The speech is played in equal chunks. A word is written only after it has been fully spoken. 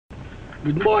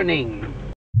Good morning.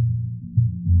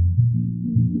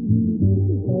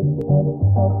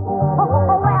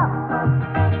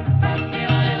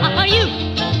 Are you?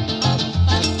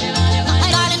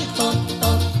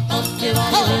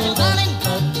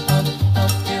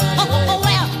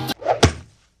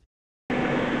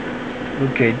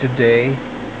 Okay, today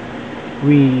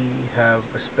we have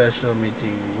a special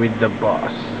meeting with the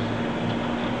boss.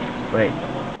 Wait.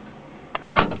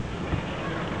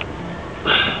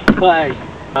 Hi.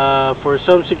 For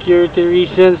some security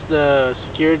reasons, the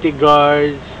security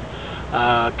guards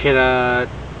cannot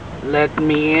let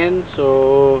me in,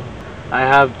 so I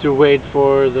have to wait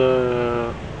for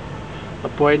the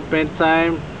appointment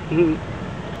time.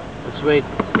 Let's wait.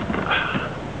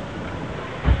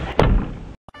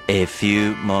 A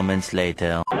few moments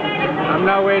later. I'm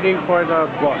now waiting for the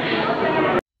boss.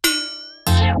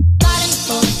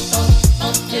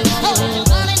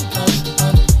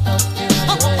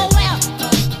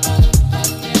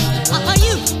 Are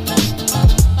you?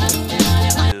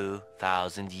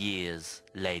 2,000 years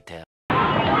later.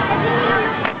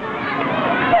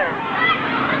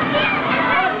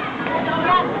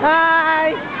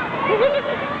 Hi!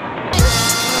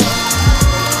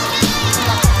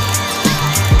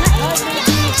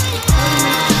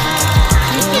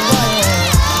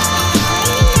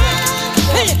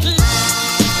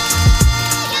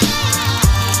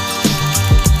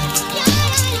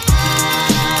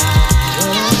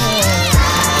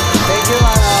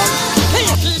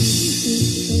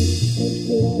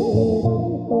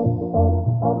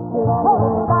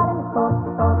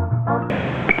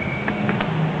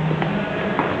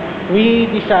 We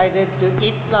decided to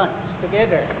eat lunch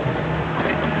together.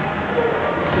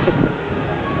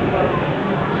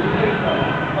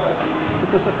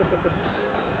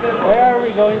 Where are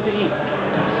we going to eat?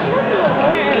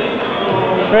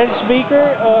 French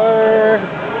baker or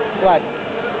what?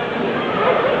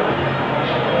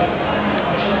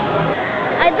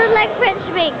 I don't like French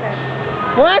baker.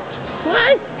 What?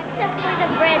 Why? Except for the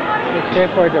bread.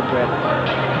 Except for the bread.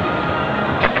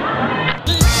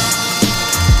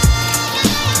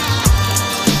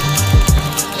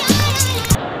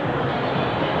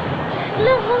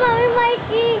 Look, Mommy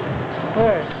Mikey.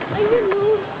 Where? Ayun,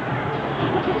 look.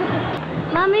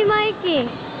 Mommy Mikey.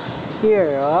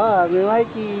 Here. Oh, may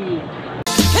Mikey.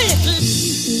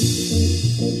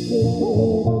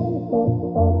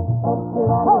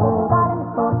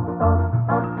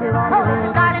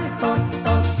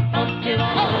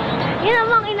 Yun ang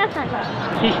mang inasal.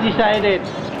 She's decided.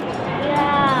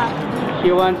 Yeah. She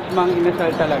wants mang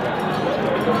inasal talaga.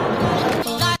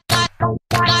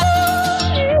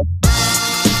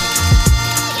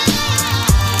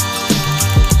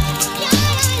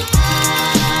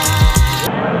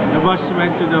 The boss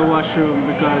went to the washroom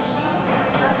because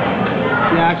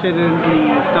he accidentally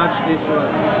touched this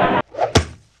one.